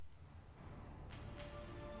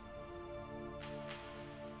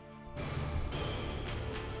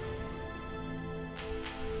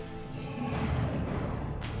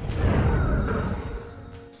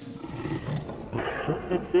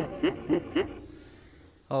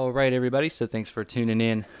All right, everybody. So thanks for tuning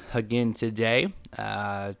in again today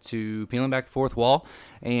to Peeling Back the Fourth Wall.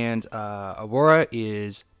 And Aurora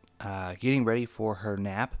is getting ready for her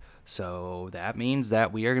nap. So that means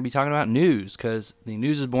that we are going to be talking about news because the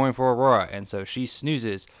news is boring for Aurora. And so she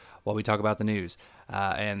snoozes while we talk about the news.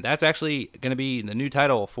 And that's actually going to be the new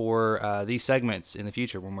title for these segments in the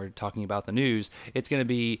future when we're talking about the news. It's going to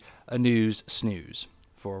be a news snooze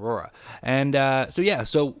for Aurora. And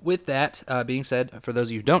so with that being said, for those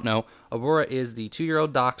of you who don't know, Aurora is the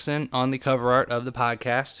 2-year-old dachshund on the cover art of the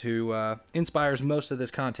podcast who inspires most of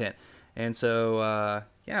this content. And so,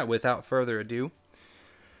 without further ado,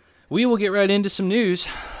 we will get right into some news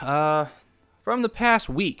from the past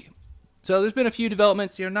week. So there's been a few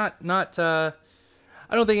developments here, not I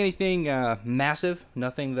don't think anything massive,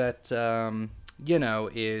 nothing that,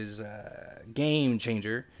 is a game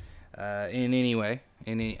changer in any way.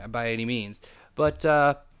 By any means, but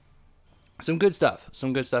some good stuff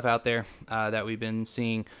out there that we've been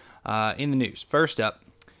seeing in the news. First up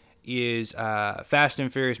is Fast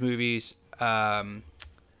and Furious movies.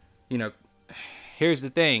 Here's the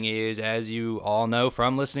thing: is as you all know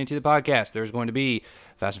from listening to the podcast, there's going to be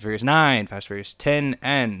Fast and Furious 9, Fast and Furious 10,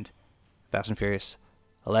 and Fast and Furious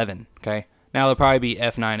 11. Okay, now there'll probably be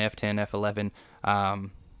F9, F10, F11.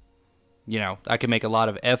 I could make a lot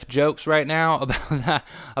of F jokes right now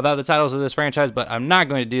about the titles of this franchise, but I'm not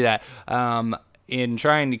going to do that in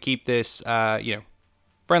trying to keep this,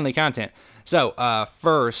 friendly content. So,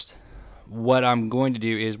 first, what I'm going to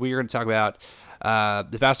do is we're going to talk about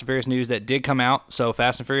the Fast and Furious news that did come out. So,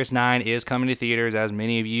 Fast and Furious 9 is coming to theaters, as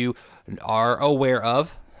many of you are aware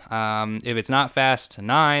of. If it's not Fast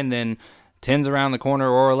 9, then 10's around the corner,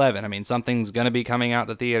 or 11. I mean, something's going to be coming out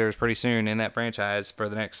to theaters pretty soon in that franchise for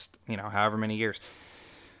the next, however many years.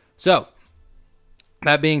 So,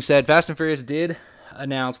 that being said, Fast and Furious did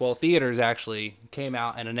announce, theaters actually came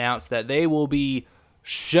out and announced that they will be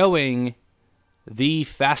showing the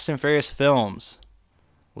Fast and Furious films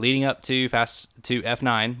leading up to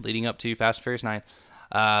F9, leading up to Fast and Furious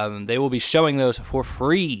 9. They will be showing those for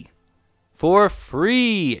free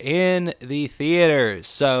in the theaters.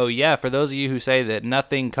 So yeah, for those of you who say that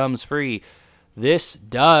nothing comes free, this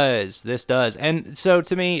does. And so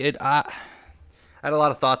to me, I had a lot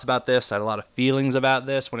of thoughts about this. I had a lot of feelings about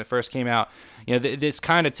this when it first came out. This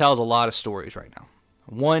kind of tells a lot of stories right now.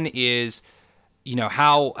 One is,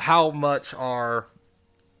 how much are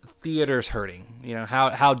theaters hurting?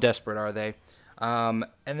 How desperate are they? And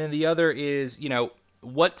then the other is,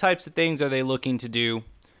 what types of things are they looking to do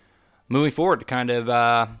moving forward to kind of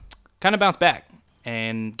bounce back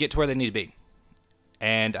and get to where they need to be.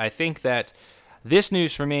 And I think that this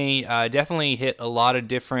news for me definitely hit a lot of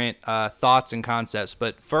different thoughts and concepts.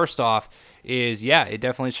 But first off is, it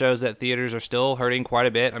definitely shows that theaters are still hurting quite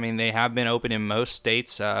a bit. I mean, they have been open in most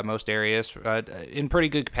states, most areas, in pretty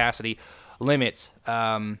good capacity limits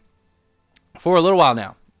for a little while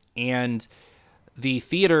now. And the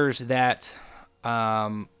theaters that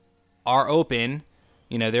are open,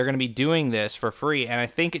 they're going to be doing this for free. And I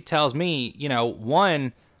think it tells me,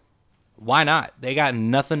 one, why not? They got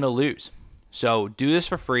nothing to lose. So do this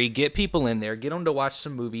for free. Get people in there. Get them to watch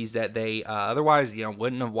some movies that they otherwise,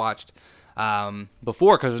 wouldn't have watched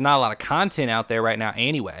before, because there's not a lot of content out there right now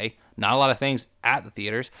anyway. Not a lot of things at the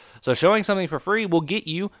theaters. So showing something for free will get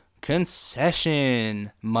you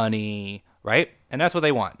concession money, right? And that's what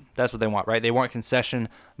they want. Right? They want concession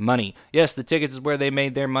money. Yes, the tickets is where they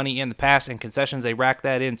made their money in the past, and concessions, they rack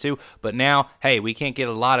that in too. But now, hey, we can't get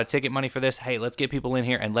a lot of ticket money for this. Hey, let's get people in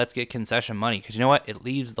here and let's get concession money, because you know what? It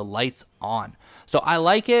leaves the lights on. So I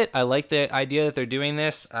like it. I like the idea that they're doing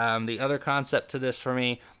this. The other concept to this for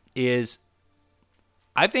me is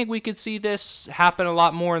I think we could see this happen a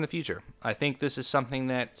lot more in the future. I think this is something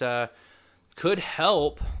that could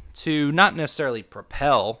help to not necessarily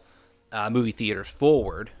propel movie theaters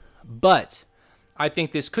forward, but I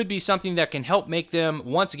think this could be something that can help make them,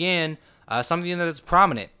 once again, something that's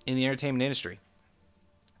prominent in the entertainment industry.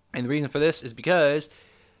 And the reason for this is because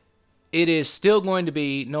it is still going to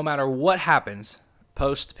be, no matter what happens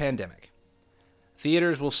post-pandemic,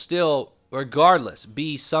 theaters will still, regardless,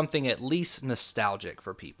 be something at least nostalgic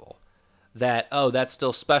for people. That, that's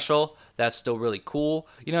still special, that's still really cool.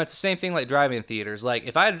 It's the same thing like drive-in theaters. Like,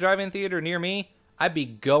 if I had a drive-in theater near me, I'd be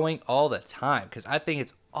going all the time because I think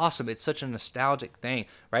it's awesome. It's such a nostalgic thing,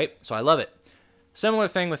 right? So I love it. Similar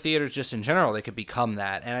thing with theaters just in general. They could become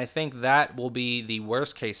that. And I think that will be the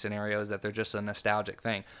worst case scenario, is that they're just a nostalgic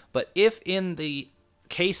thing. But if in the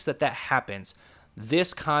case that happens,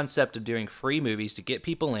 this concept of doing free movies to get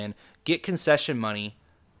people in, get concession money,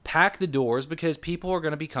 pack the doors because people are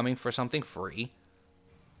going to be coming for something free,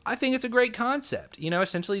 I think it's a great concept.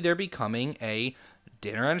 Essentially they're becoming a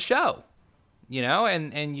dinner and a show,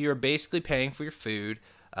 and you're basically paying for your food,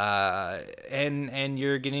 and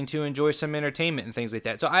you're getting to enjoy some entertainment and things like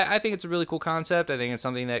that. So I think it's a really cool concept. I think it's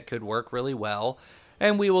something that could work really well,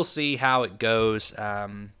 and we will see how it goes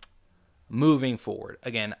moving forward.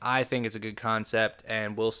 Again, I think it's a good concept,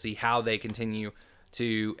 and we'll see how they continue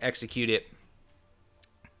to execute it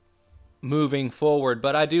moving forward.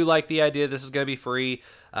 But I do like the idea this is going to be free.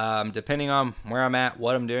 Depending on where I'm at,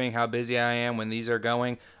 what I'm doing, how busy I am when these are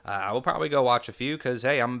going, I will probably go watch a few because,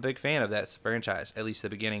 hey, I'm a big fan of that franchise, at least the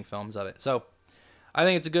beginning films of it. So I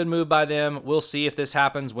think it's a good move by them. We'll see if this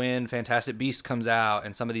happens when Fantastic Beasts comes out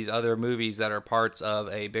and some of these other movies that are parts of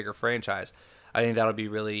a bigger franchise. I think that'll be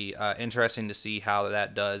really interesting to see how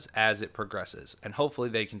that does as it progresses. And hopefully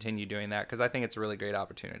they continue doing that because I think it's a really great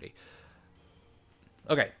opportunity.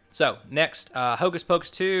 Okay, so next, Hocus Pocus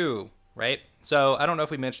 2, right? So I don't know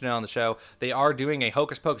if we mentioned it on the show. They are doing a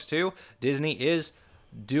Hocus Pocus 2. Disney is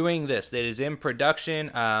doing this. It is in production.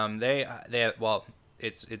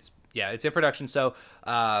 It's in production. So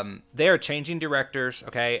they are changing directors,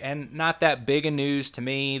 okay? And not that big a news to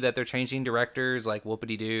me that they're changing directors, like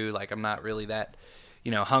whoopity-doo. Like, I'm not really that,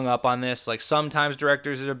 hung up on this. Like, sometimes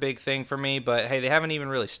directors are a big thing for me, but hey, they haven't even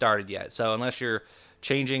really started yet. So unless you're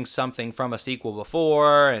changing something from a sequel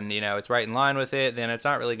before and it's right in line with it, then it's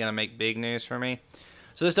not really going to make big news for me.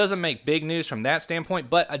 So this doesn't make big news from that standpoint,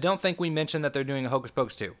 but I don't think we mentioned that they're doing a Hocus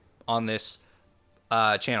Pocus 2 on this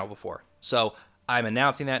channel before. So I'm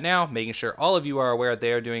announcing that now, making sure all of you are aware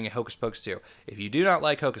they are doing a Hocus Pocus 2. If you do not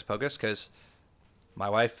like Hocus Pocus, because my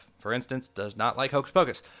wife, for instance, does not like Hocus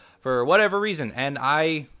Pocus for whatever reason, and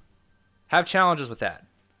I have challenges with that.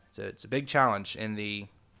 It's a big challenge in the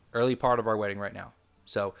early part of our wedding right now.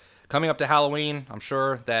 So coming up to Halloween, I'm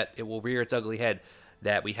sure that it will rear its ugly head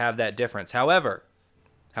that we have that difference. However,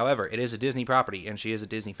 it is a Disney property, and she is a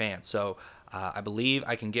Disney fan. So I believe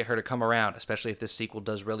I can get her to come around, especially if this sequel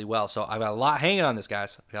does really well. So I've got a lot hanging on this,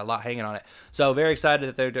 guys. I've got a lot hanging on it. So very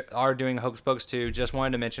excited that they are doing Hocus Pocus 2. Just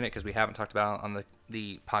wanted to mention it because we haven't talked about it on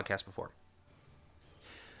the podcast before.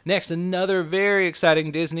 Next, another very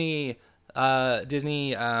exciting Disney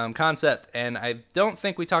concept, and I don't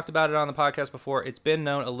think we talked about it on the podcast before. It's been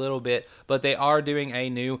known a little bit, but they are doing a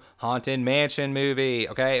new Haunted Mansion movie,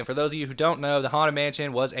 okay? And for those of you who don't know, the Haunted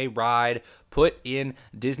Mansion was a ride put in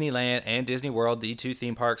Disneyland and Disney World, the two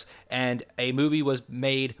theme parks, and a movie was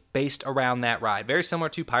made based around that ride. Very similar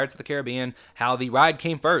to Pirates of the Caribbean, how the ride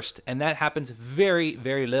came first, and that happens very,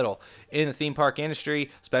 very little in the theme park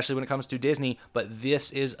industry, especially when it comes to Disney, but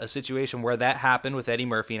this is a situation where that happened with Eddie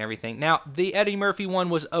Murphy and everything. Now, the Eddie Murphy one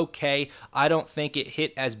was okay. I don't think it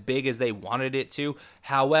hit as big as they wanted it to.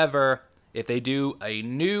 However, if they do a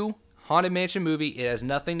new Haunted Mansion movie, it has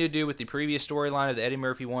nothing to do with the previous storyline of the Eddie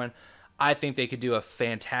Murphy one. I think they could do a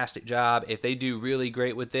fantastic job. If they do really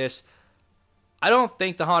great with this, I don't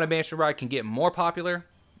think the Haunted Mansion ride can get more popular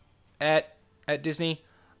at Disney,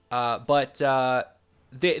 but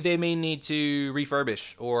they may need to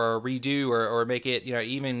refurbish or redo or make it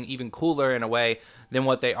even cooler in a way than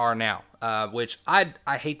what they are now. Which I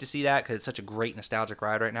hate to see that because it's such a great nostalgic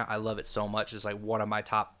ride right now. I love it so much. It's like one of my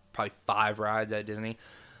top probably 5 rides at Disney.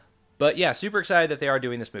 But yeah, super excited that they are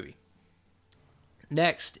doing this movie.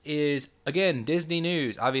 Next is, again, Disney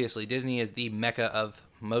news. Obviously, Disney is the mecca of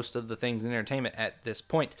most of the things in entertainment at this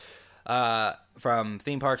point. From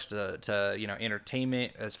theme parks to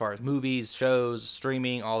entertainment as far as movies, shows,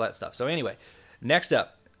 streaming, all that stuff. So anyway, next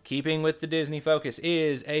up, keeping with the Disney focus,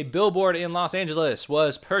 is a billboard in Los Angeles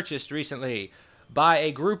was purchased recently by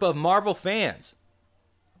a group of Marvel fans.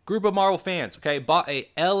 Okay, bought a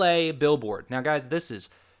LA billboard. Now, guys, this is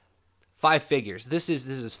 5 figures. This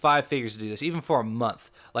is 5 figures to do this, even for a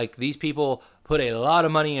month. Like, these people put a lot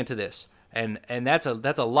of money into this, and that's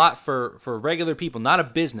a lot for regular people, not a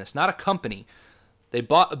business, not a company. They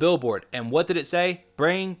bought a billboard, and what did it say?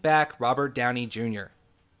 Bring back Robert Downey Jr.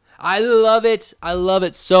 I love it. I love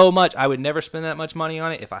it so much. I would never spend that much money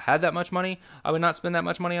on it. If I had that much money, I would not spend that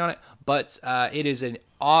much money on it. But it is an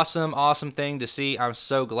awesome, awesome thing to see. I'm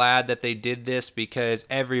so glad that they did this because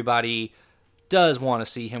everybody does want to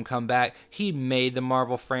see him come back. He made the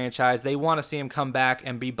Marvel franchise. They want to see him come back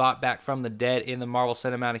and be brought back from the dead in the Marvel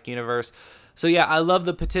Cinematic Universe. So yeah, I love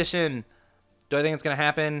the petition. Do I think it's going to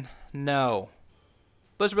happen? No.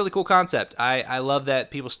 But it's a really cool concept. I love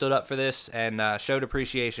that people stood up for this and showed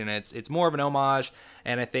appreciation. It's more of an homage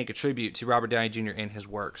and I think a tribute to Robert Downey Jr. in his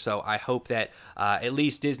work. So I hope that at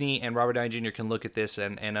least Disney and Robert Downey Jr. can look at this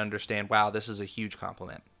and understand, wow, this is a huge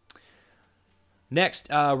compliment. Next,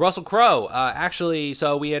 Russell Crowe.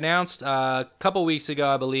 So we announced a couple weeks ago,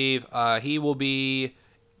 I believe, he will be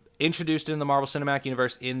introduced in the Marvel Cinematic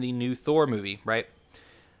Universe in the new Thor movie, right?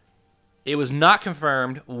 It was not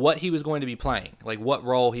confirmed what he was going to be playing, like what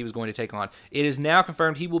role he was going to take on. It is now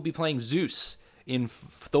confirmed he will be playing Zeus in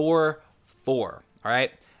Thor 4, all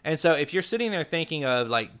right? And so if you're sitting there thinking of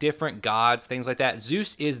like different gods, things like that,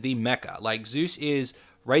 Zeus is the Mecca. Like Zeus is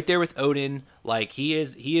right there with Odin. Like he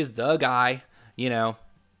is the guy, you know.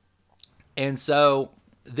 And so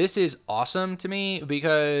this is awesome to me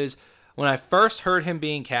because when I first heard him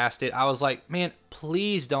being casted, I was like, man,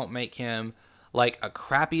 please don't make him like a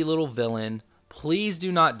crappy little villain. Please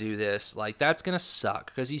do not do this. Like that's going to suck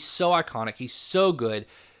because he's so iconic. He's so good.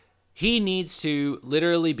 He needs to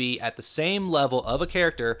literally be at the same level of a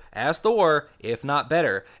character as Thor, if not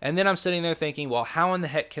better. And then I'm sitting there thinking, well, how in the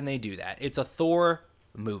heck can they do that? It's a Thor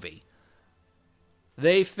movie.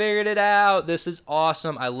 They figured it out. This is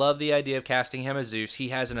awesome. I love the idea of casting him as Zeus. He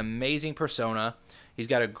has an amazing persona. He's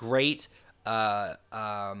got a great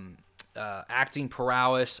acting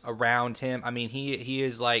prowess around him. I mean, he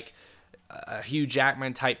is like a Hugh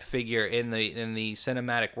Jackman type figure in the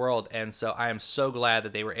cinematic world, and so I am so glad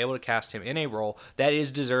that they were able to cast him in a role that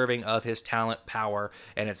is deserving of his talent, power,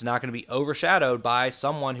 and it's not going to be overshadowed by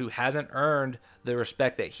someone who hasn't earned the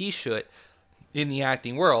respect that he should in the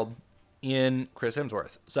acting world in Chris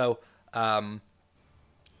Hemsworth. So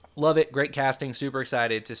love it, great casting, super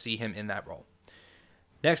excited to see him in that role.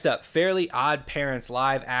 Next up, Fairly Odd Parents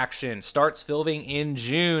live action starts filming in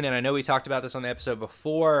June, and I know we talked about this on the episode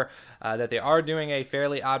before, that they are doing a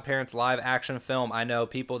Fairly Odd Parents live action film. I know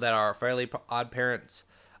people that are Fairly Odd Parents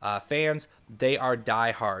fans, they are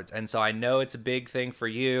diehards, and so I know it's a big thing for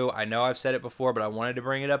you. I know I've said it before, but I wanted to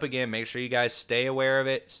bring it up again. Make sure you guys stay aware of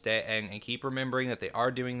it, and keep remembering that they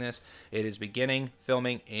are doing this. It is beginning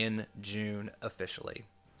filming in June officially.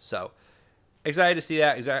 So excited to see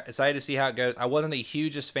that. Excited to see how it goes. I wasn't the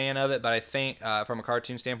hugest fan of it, but I think from a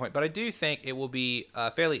cartoon standpoint, but I do think it will be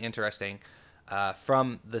fairly interesting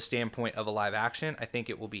from the standpoint of a live action. I think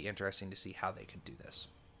it will be interesting to see how they could do this.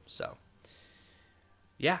 So,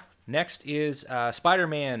 yeah. Next is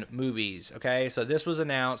Spider-Man movies. Okay, so this was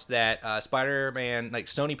announced that Spider-Man, like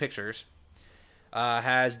Sony Pictures,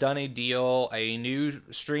 has done a new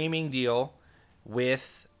streaming deal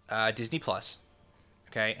with Disney Plus.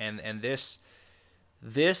 Okay, and this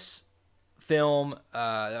film,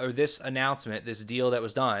 or this announcement, this deal that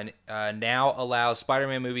was done, now allows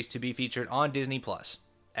Spider-Man movies to be featured on Disney Plus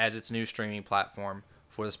as its new streaming platform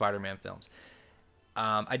for the Spider-Man films.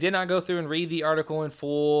 I did not go through and read the article in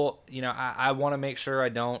full. You know, I want to make sure I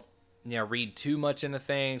don't, read too much into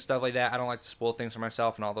things, stuff like that. I don't like to spoil things for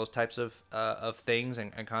myself and all those types of things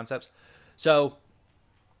and concepts. So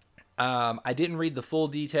I didn't read the full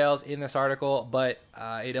details in this article, but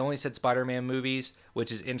it only said Spider-Man movies,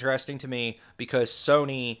 which is interesting to me because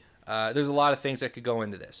Sony, there's a lot of things that could go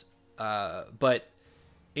into this. But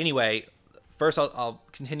anyway, first I'll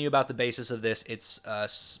continue about the basis of this. It's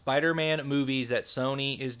Spider-Man movies that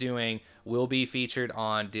Sony is doing will be featured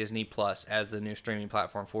on Disney Plus as the new streaming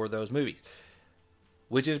platform for those movies,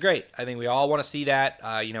 which is great. I think we all want to see that.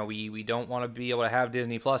 We don't want to be able to have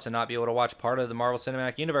Disney Plus and not be able to watch part of the Marvel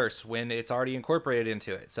Cinematic Universe when it's already incorporated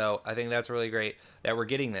into it. So I think that's really great that we're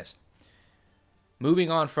getting this.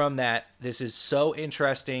 Moving on from that, this is so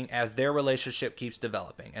interesting as their relationship keeps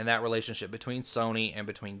developing, and that relationship between Sony and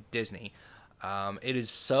between Disney. It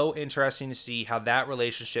is so interesting to see how that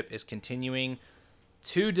relationship is continuing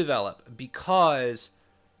to develop because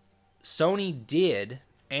Sony did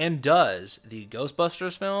and does the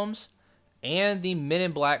Ghostbusters films and the Men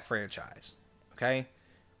in Black franchise, okay,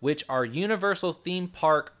 which are Universal theme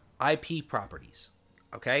park IP properties,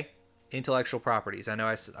 okay, intellectual properties. I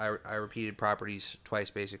know I repeated properties twice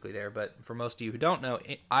basically there, but for most of you who don't know,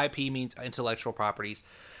 IP means intellectual properties,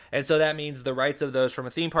 and so that means the rights of those from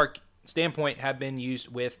a theme park standpoint have been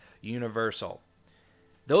used with Universal.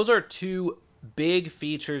 Those are two big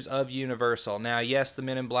features of Universal. Now, yes, the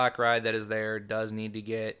Men in Black ride that is there does need to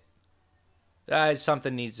get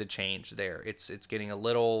something needs to change there. It's getting a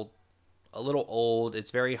little old.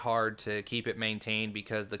 It's very hard to keep it maintained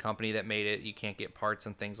because the company that made it, you can't get parts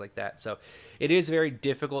and things like that. So it is a very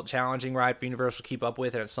difficult, challenging ride for Universal to keep up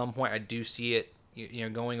with, and at some point I do see it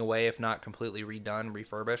going away, if not completely redone,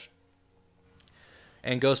 refurbished.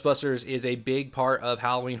 And Ghostbusters is a big part of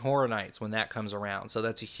Halloween Horror Nights when that comes around. So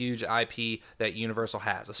that's a huge IP that Universal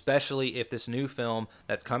has, especially if this new film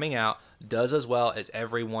that's coming out does as well as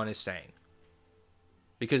everyone is saying.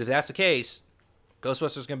 Because if that's the case,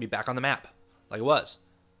 Ghostbusters is going to be back on the map like it was,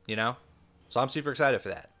 So I'm super excited for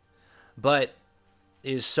that. But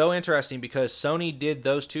it is so interesting because Sony did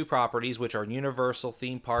those two properties, which are Universal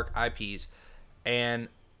theme park IPs, and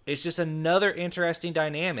it's just another interesting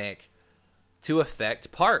dynamic to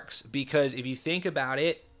affect parks. Because if you think about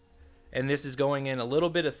it, and this is going in a little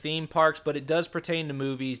bit of theme parks, but it does pertain to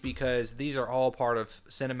movies because these are all part of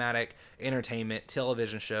cinematic entertainment,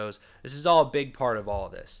 television shows. This is all a big part of all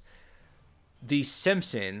of this. The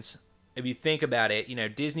Simpsons, if you think about it,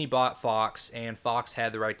 Disney bought Fox, and Fox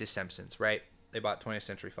had the right to Simpsons, right? They bought 20th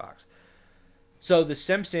Century Fox. So The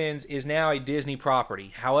Simpsons is now a Disney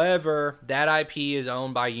property. However, that IP is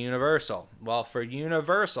owned by Universal. Well, for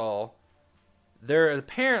Universal,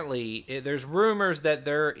 there's rumors that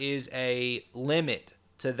there is a limit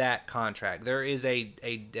to that contract. There is a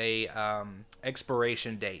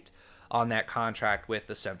expiration date on that contract with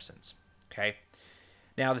The Simpsons. Okay.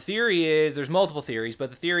 Now the theory is, there's multiple theories, but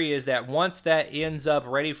the theory is that once that ends up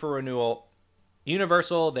ready for renewal,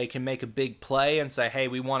 Universal, they can make a big play and say, hey,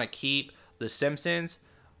 we want to keep The Simpsons.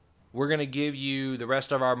 We're going to give you the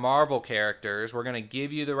rest of our Marvel characters. We're going to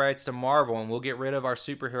give you the rights to Marvel, and we'll get rid of our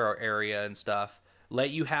superhero area and stuff.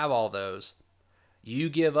 Let you have all those. You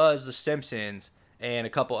give us The Simpsons and a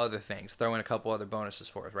couple other things. Throw in a couple other bonuses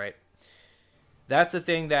for us, right? That's the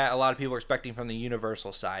thing that a lot of people are expecting from the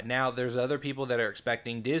Universal side. Now, there's other people that are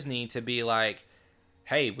expecting Disney to be like,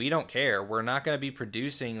 hey, we don't care. We're not going to be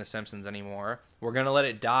producing The Simpsons anymore. We're going to let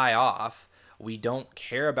it die off. We don't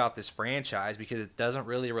care about this franchise because it doesn't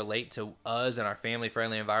really relate to us and our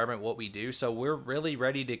family-friendly environment, what we do. So we're really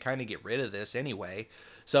ready to kind of get rid of this anyway.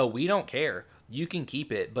 So we don't care. You can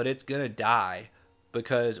keep it, but it's going to die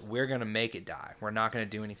because we're going to make it die. We're not going to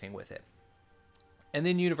do anything with it. And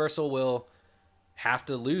then Universal will have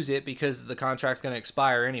to lose it because the contract's going to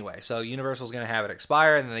expire anyway. So Universal's going to have it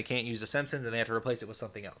expire, and then they can't use The Simpsons, and they have to replace it with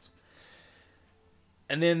something else.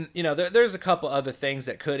 And then, there's a couple other things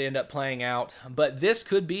that could end up playing out, but this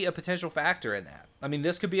could be a potential factor in that. I mean,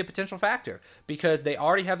 this could be a potential factor because they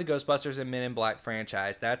already have the Ghostbusters and Men in Black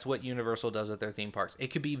franchise. That's what Universal does at their theme parks. It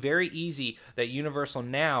could be very easy that Universal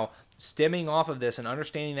now, stemming off of this and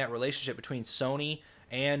understanding that relationship between Sony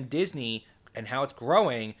and Disney and how it's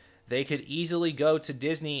growing, they could easily go to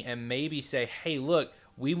Disney and maybe say, hey, look,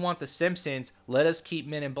 we want The Simpsons. Let us keep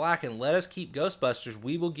Men in Black and let us keep Ghostbusters.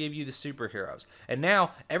 We will give you the superheroes. And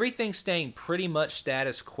now everything's staying pretty much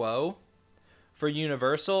status quo for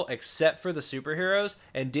Universal except for the superheroes,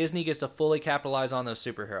 and Disney gets to fully capitalize on those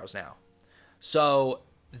superheroes now. So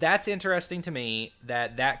that's interesting to me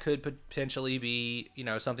that could potentially be,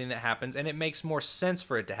 something that happens, and it makes more sense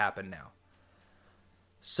for it to happen now.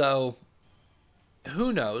 So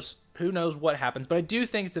who knows? Who knows what happens? But I do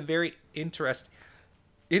think it's a very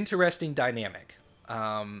interesting dynamic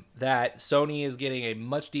that Sony is getting a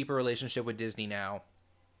much deeper relationship with Disney now,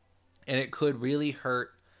 and it could really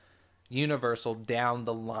hurt Universal down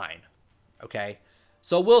the line. Okay,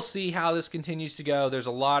 so we'll see how this continues to go. There's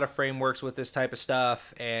a lot of frameworks with this type of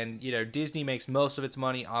stuff, and Disney makes most of its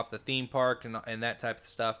money off the theme park and that type of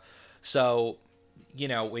stuff. So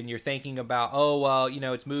when you're thinking about,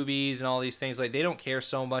 it's movies and all these things, like, they don't care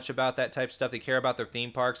so much about that type of stuff. They care about their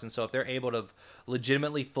theme parks. And so if they're able to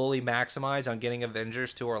legitimately fully maximize on getting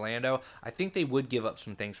Avengers to Orlando, I think they would give up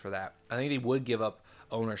some things for that. I think they would give up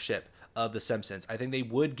ownership of The Simpsons. I think they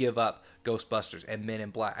would give up Ghostbusters and Men in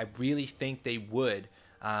Black. I really think they would.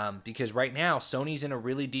 Because right now, Sony's in a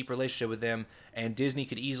really deep relationship with them, and Disney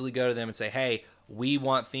could easily go to them and say, hey, we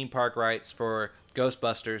want theme park rights for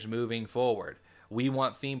Ghostbusters moving forward. We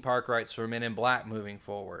want theme park rights for Men in Black moving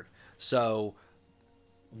forward. So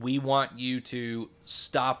we want you to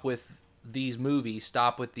stop with these movies,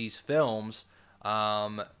 stop with these films,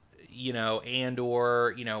 and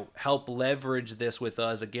or help leverage this with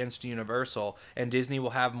us against Universal, and Disney will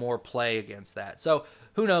have more play against that. So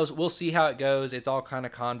who knows? We'll see how it goes. It's all kind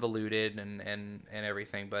of convoluted and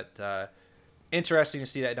everything, but interesting to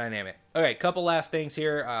see that dynamic. Okay, couple last things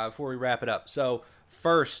here before we wrap it up. So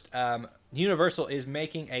first, Universal is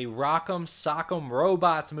making a Rock'em Sock'em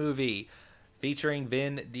Robots movie featuring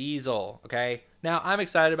Vin Diesel. Okay, now I'm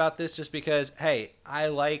excited about this just because, hey, I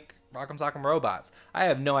like Rock'em Sock'em Robots. I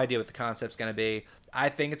have no idea what the concept's going to be. I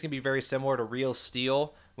think it's going to be very similar to Real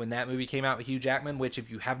Steel when that movie came out with Hugh Jackman, which, if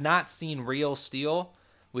you have not seen Real Steel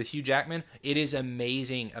with Hugh Jackman, it is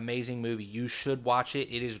amazing, amazing movie. You should watch it.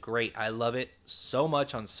 It is great. I love it so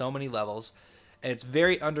much on so many levels. And it's a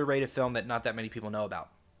very underrated film that not that many people know about.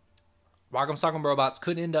 Rock'em Sock'em Robots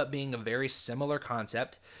could end up being a very similar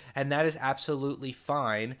concept, and that is absolutely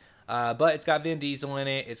fine. But it's got Vin Diesel in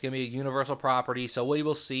it. It's going to be a Universal property, so we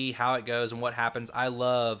will see how it goes and what happens. I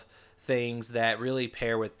love things that really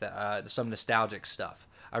pair with some nostalgic stuff.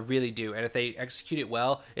 I really do. And if they execute it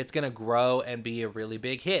well, it's going to grow and be a really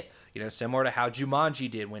big hit. Similar to how Jumanji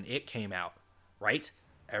did when it came out, right?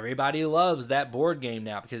 Everybody loves that board game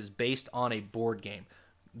now because it's based on a board game.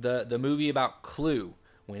 The movie about Clue,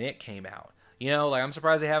 when it came out, like I'm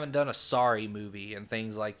surprised they haven't done a Sorry movie and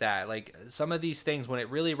things like that. Like some of these things, when it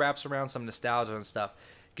really wraps around some nostalgia and stuff,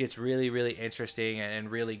 gets really, really interesting and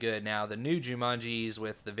really good. Now the new Jumanjis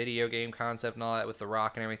with the video game concept and all that with The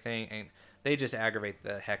Rock and everything, and they just aggravate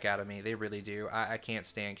the heck out of me. They really do. I can't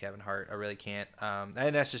stand Kevin Hart. I really can't.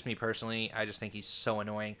 And that's just me personally. I just think he's so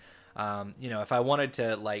annoying. If I wanted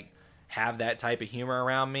to like have that type of humor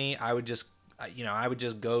around me, I would just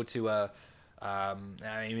go to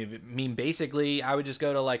basically, I would just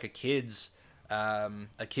go to like a kid's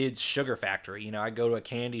sugar factory. I'd go to a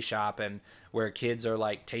candy shop and where kids are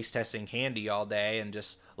like taste testing candy all day and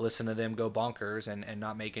just listen to them go bonkers and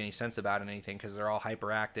not make any sense about anything because they're all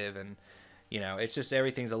hyperactive and it's just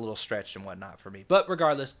everything's a little stretched and whatnot for me. But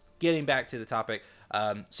regardless, getting back to the topic,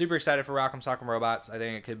 super excited for Rock'em Sock'em Robots. I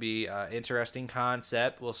think it could be an interesting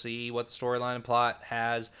concept. We'll see what the storyline and plot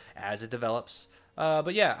has as it develops.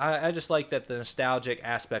 But yeah, I just like that the nostalgic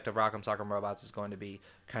aspect of Rock'em Sock'em Robots is going to be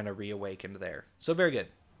kind of reawakened there. So very good.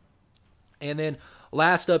 And then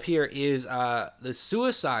last up here is the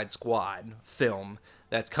Suicide Squad film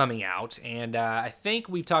that's coming out. And I think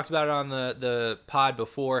we've talked about it on the pod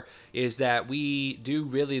before, is that we do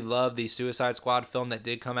really love the Suicide Squad film that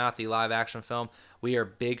did come out, the live action film. We are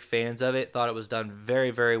big fans of it. Thought it was done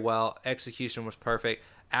very, very well. Execution was perfect.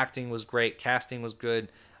 Acting was great. Casting was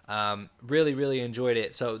good. Really, really enjoyed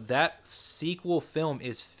it. So that sequel film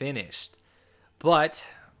is finished. But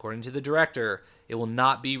according to the director, it will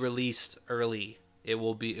not be released early. It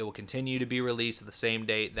will continue to be released at the same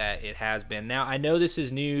date that it has been. Now, I know this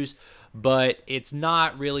is news, but it's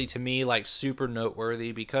not really, to me, like super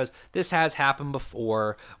noteworthy because this has happened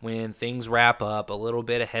before when things wrap up a little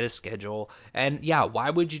bit ahead of schedule. And yeah,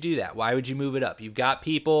 why would you do that? Why would you move it up? You've got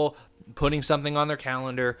people putting something on their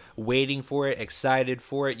calendar, waiting for it, excited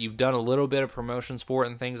for it. You've done a little bit of promotions for it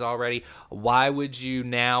and things already. Why would you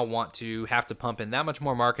now want to have to pump in that much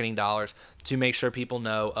more marketing dollars to make sure people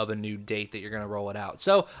know of a new date that you're going to roll it out?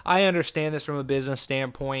 So I understand this from a business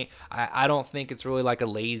standpoint. I don't think it's really like a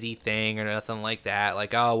lazy thing or nothing like that.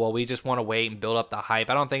 Like, oh, well, we just want to wait and build up the hype.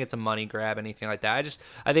 I don't think it's a money grab, anything like that.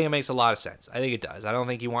 I think it makes a lot of sense. I think it does. I don't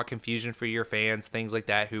think you want confusion for your fans, things like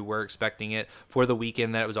that, who were expecting it for the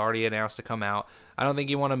weekend that it was already announced to come out. I don't think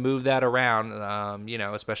you want to move that around,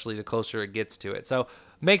 especially the closer it gets to it. So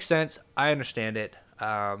makes sense. I understand it.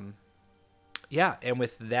 And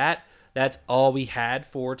with that, that's all we had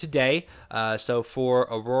for today. So for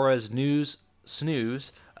Aurora's news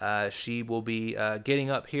snooze, she will be getting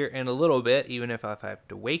up here in a little bit, even if I have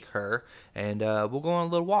to wake her, and we'll go on a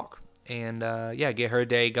little walk and get her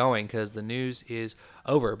day going because the news is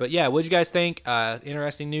over. But yeah, what'd you guys think?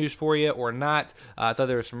 Interesting news for you or not? I thought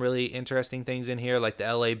there were some really interesting things in here, like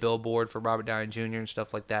the LA billboard for Robert Downey Jr. and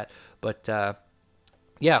stuff like that. But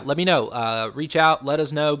let me know. Reach out. Let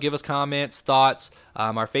us know. Give us comments, thoughts.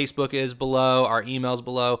 Our Facebook is below. Our email's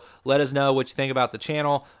below. Let us know what you think about the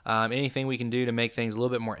channel. Anything we can do to make things a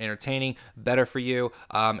little bit more entertaining, better for you,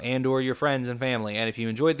 and or your friends and family. And if you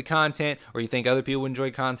enjoyed the content or you think other people would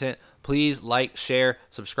enjoy content, please like, share,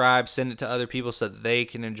 subscribe, send it to other people so that they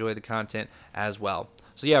can enjoy the content as well.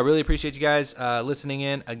 So yeah, really appreciate you guys listening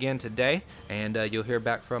in again today, and you'll hear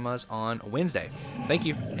back from us on Wednesday. Thank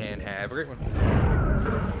you, and have a great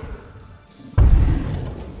one.